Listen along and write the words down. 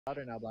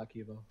Louder now, Black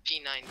Evo.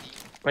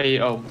 P90. Wait,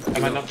 oh,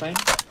 am I not playing?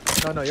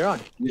 No, you're on.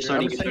 You're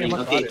starting,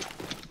 okay.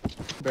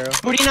 Barrel.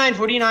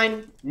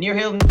 49, near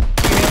hill,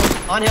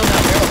 on hill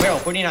now, barrel,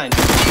 49.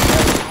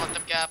 On the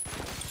gap.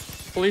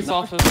 Police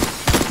office.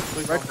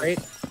 Police Red office. crate.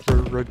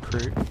 Red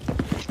crate.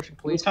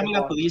 Police coming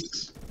up,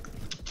 police.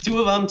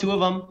 Two of them.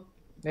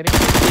 Nading.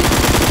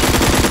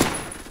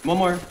 One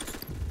more.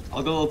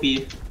 I'll go OP.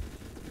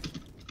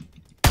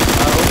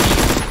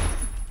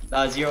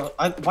 OP. Zero.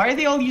 Why are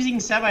they all using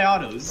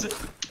semi-autos?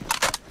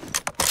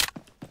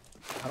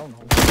 I don't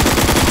know.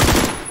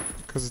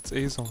 Because it's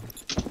AzoN.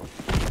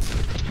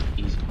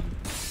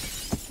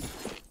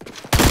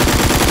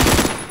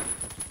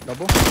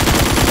 Double.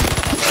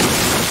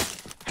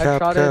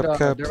 Cap,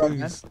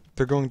 please.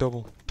 They're going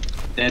double.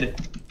 Dead.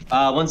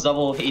 One's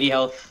double, 80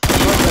 health.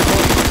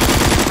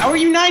 How are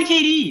you 9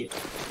 KD?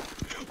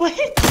 What?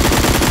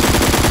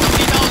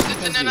 Nobody knows,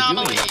 it's an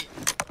anomaly.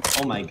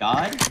 Oh my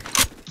god.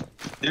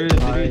 They're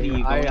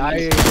literally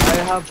I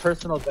have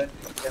personal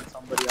vengeance against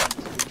somebody on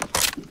this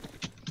team.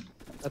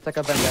 That's like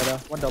a vendetta.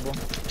 One double.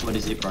 What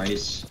is it,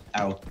 Bryce?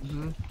 Ow.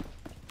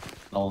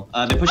 Oh,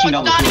 They're pushing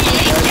double. Donny, 8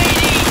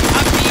 KD!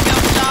 I'm being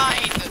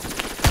outside!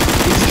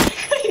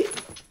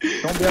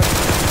 Don't be up.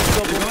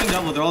 They're going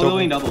double, they're all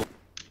going double.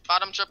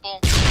 Bottom triple.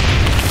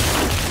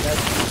 Dead.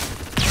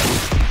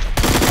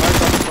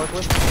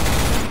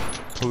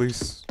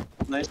 Police.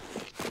 Nice.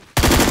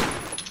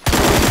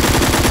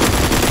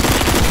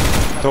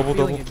 Double.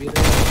 Got Let's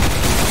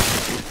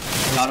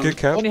him. get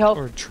cap Only help.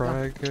 or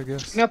try, I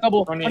guess. No,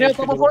 double. Donny, Only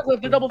double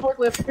forklift. They're double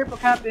forklift. Careful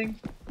capping.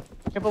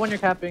 Careful when you're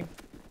capping.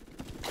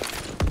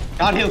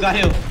 Got heal.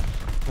 Nice.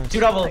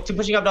 Two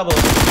pushing up double.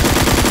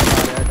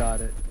 I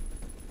got it.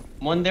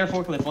 One there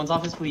forklift, one's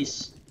office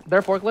police.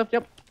 Their forklift,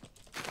 yep.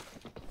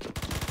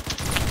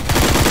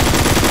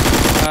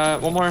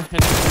 One more.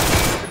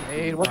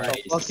 Nade, what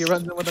Nice. the fuck? He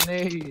runs in with a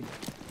nade.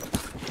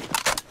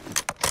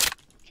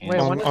 Wait,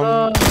 Um, one is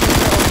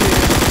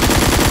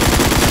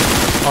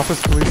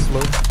Office police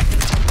low.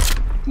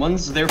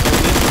 One's there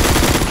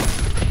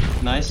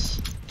forklift. Nice.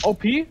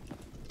 OP?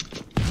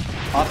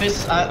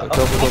 Office, Double. They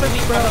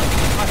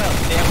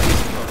have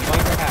police control.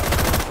 Going for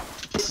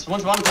half.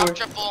 One's bottom Top floor.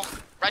 triple.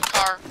 Red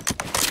car.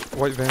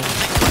 White van.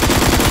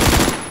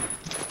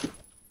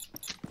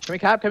 Can we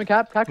cap?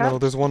 Cap? No,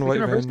 there's one We white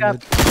can reverse van.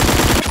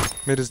 cap.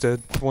 Mid is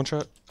dead. One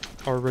shot.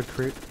 Or red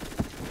crate.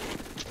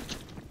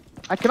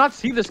 I cannot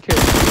see this kid.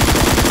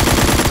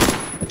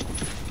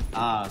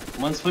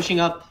 One's pushing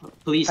up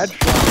police.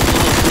 Headshot.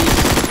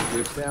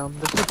 Damn,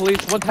 there's two police.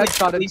 One's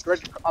headshotted.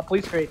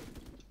 Police crate.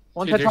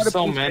 One's Dude, headshotted. there's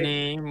so police crate.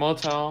 many.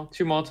 Motel.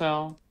 2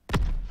 motel.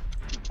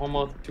 1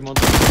 motel. 2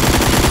 motel.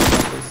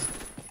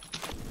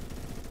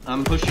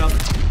 I'm push up.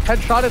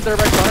 Headshotted there,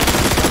 right side.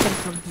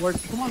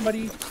 Come on,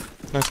 buddy.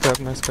 Nice cap.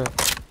 Nice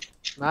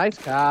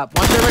cap.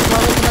 One there, right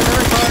car.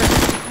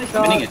 Nice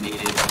shot. Winning it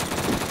needed.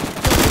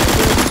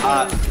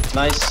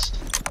 Nice.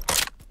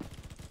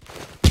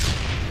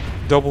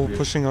 Double.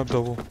 Pushing up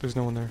double. There's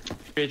no one there.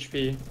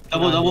 HP.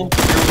 Double. Double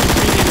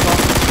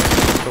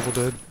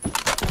dead.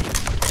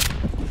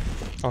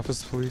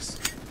 Office police.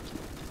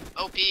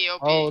 OP.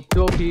 Oh,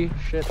 2 OP.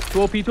 Shit.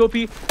 2 OP. Putting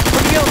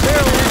out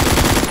barrel.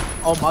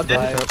 Oh my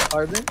god.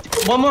 Carbon.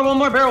 One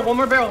more barrel.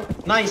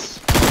 Nice.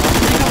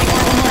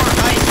 One more.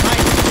 Nice.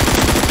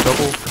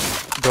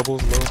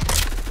 Double's low.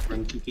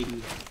 Run 2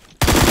 KD.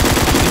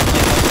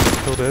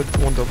 Still dead.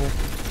 One double.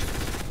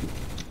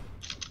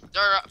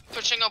 They're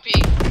pushing OP.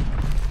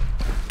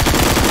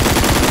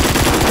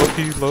 OP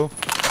low.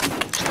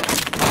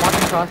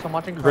 I'm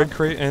watching cross. Red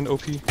crate and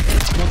OP.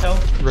 Motel.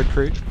 Red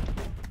crate.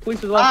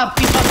 Police as well.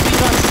 Police box.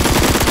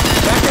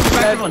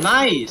 Back to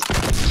nice.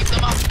 Keep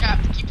them up, cap.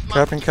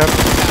 Cap and cap.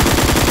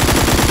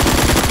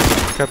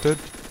 Cap dead.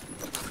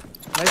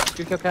 Nice.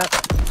 Good kill, cap.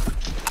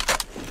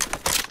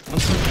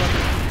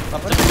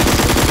 Up to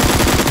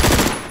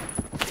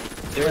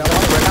There's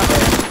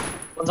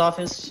one's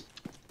office.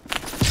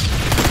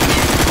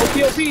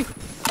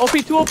 OP,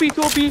 2 OP.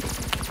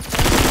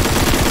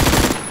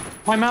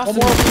 My mouse One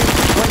is... more OP.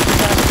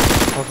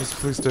 Office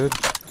police dead.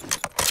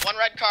 One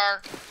red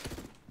car.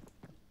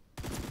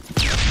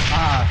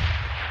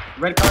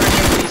 Red card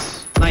here,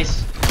 please.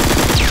 Nice.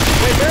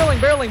 Wait,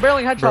 barreling.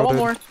 Headshot, Barrel one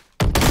dead. more.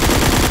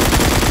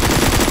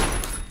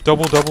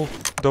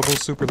 Double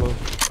super low.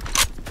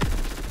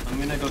 I'm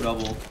gonna go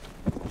double.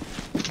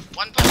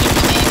 One pushing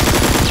police.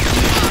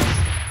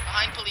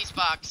 Behind police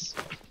box.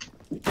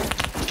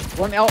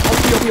 One OP.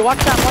 Watch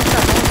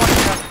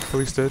that.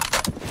 Police dead.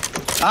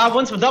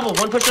 One's double.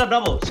 One pushing up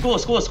double.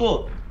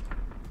 School.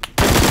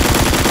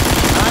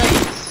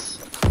 Nice.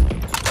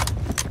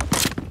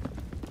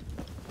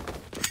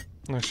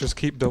 Let's just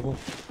keep double.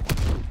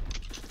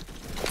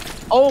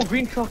 Oh,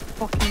 green truck.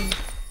 Fucking.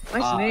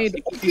 Nice nade.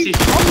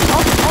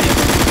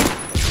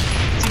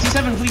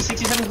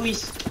 67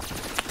 police.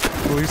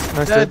 Police,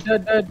 nice dead.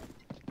 Dead.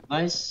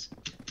 Nice.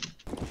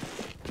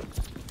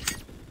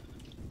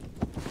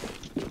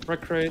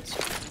 Red crates.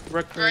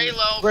 Very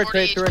low. Red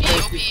 40 crate,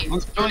 HP.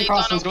 One's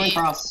OP. going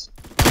cross.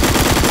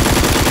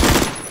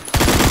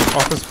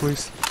 Office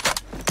police.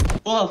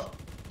 Full health.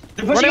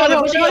 They're pushing out,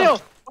 they're pushing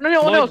out!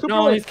 No, super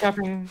No, lit. he's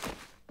capping.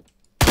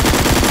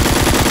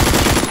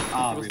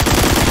 Ah,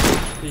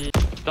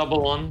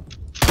 Double one. please.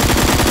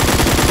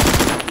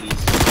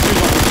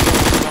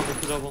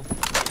 Two double.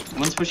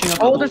 One's pushing up.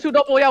 Oh, there's two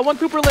double. Yeah, one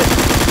super lit.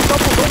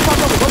 Double, don't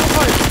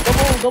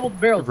stop double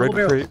barrels.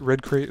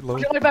 Red crate low.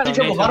 Get my back.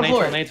 Triple, bottom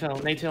floor. Nate hill.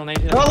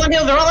 They're all on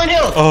hill, they're all on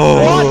hill!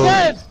 Oh!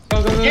 Dead.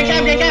 Go.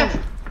 Get cap!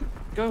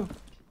 Go.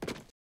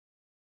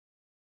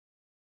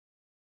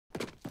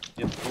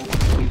 Yep.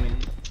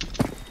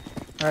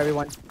 Alright, we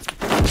won.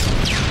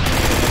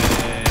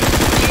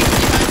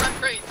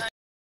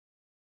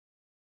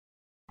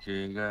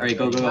 Alright,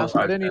 go. Mask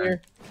right in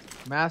here.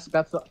 Mask,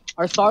 that's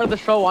our star of the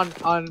show on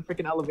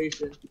freaking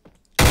elevation.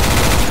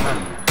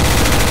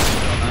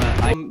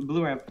 I'm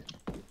blue ramp.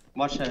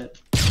 Watch that.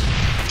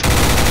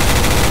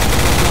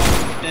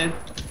 Dead.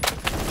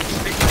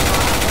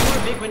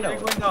 Big window.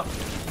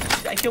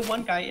 I killed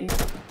one guy in.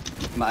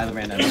 My other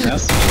ran out of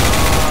house.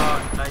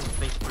 Nice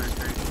face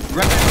burger.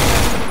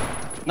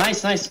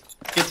 Nice.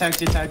 Get tags.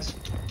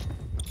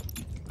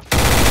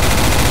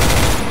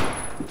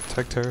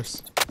 Tag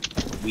terrace.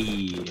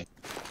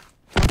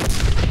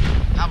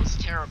 That was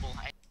terrible.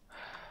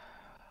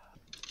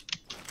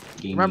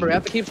 Remember, we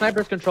have to keep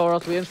snipers control or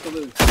else we insta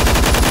lose.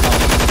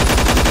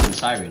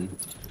 Siren.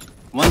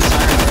 One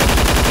siren already.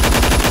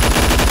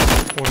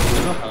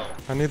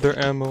 I need their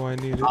ammo, I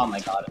need it. Oh my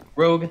god.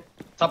 Rogue.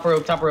 Top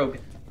rogue.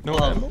 No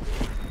Hello. ammo.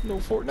 No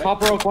Fortnite.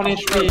 Top rope, 1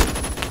 HP. Well,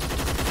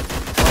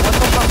 let's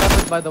go top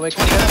weapons, by the way.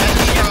 Can you get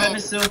Yeah,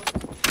 Memphis still.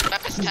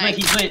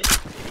 He's lit.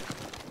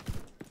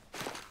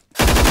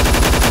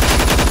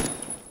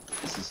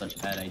 This is such a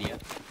bad idea.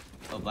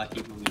 Oh, black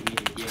people, we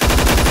need it. Yeah.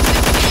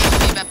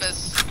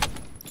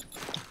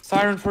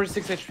 Siren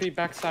 46 HP,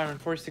 back Siren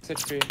 46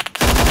 HP.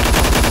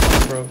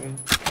 Broken.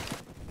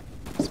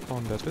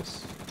 Spawn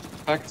Beppis.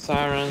 Back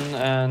Siren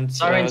and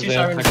Siren, two they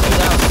siren. have- Goes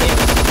out.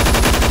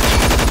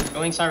 Stay.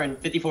 Going siren.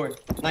 54.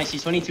 Nice.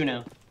 He's 22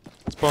 now.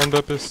 Spawn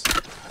Beppis.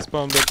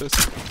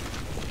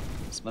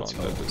 Let's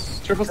go.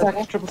 Triple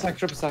stack.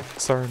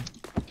 Siren.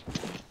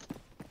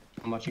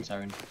 I'm watching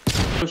siren.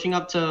 Pushing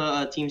up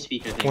to team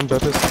speak, I think. One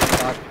Beppis.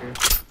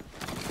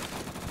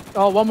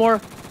 Oh, one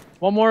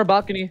more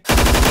balcony.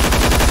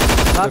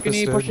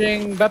 Balcony dead.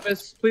 pushing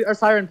Beppis. Please, or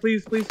Siren,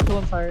 please kill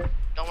him, Siren.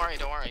 Don't worry.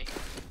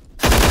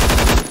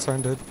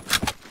 Siren dead.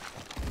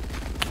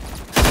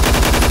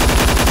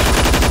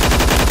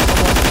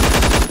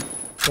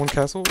 One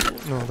castle?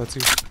 No, that's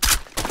you.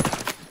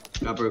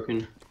 Got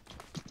broken.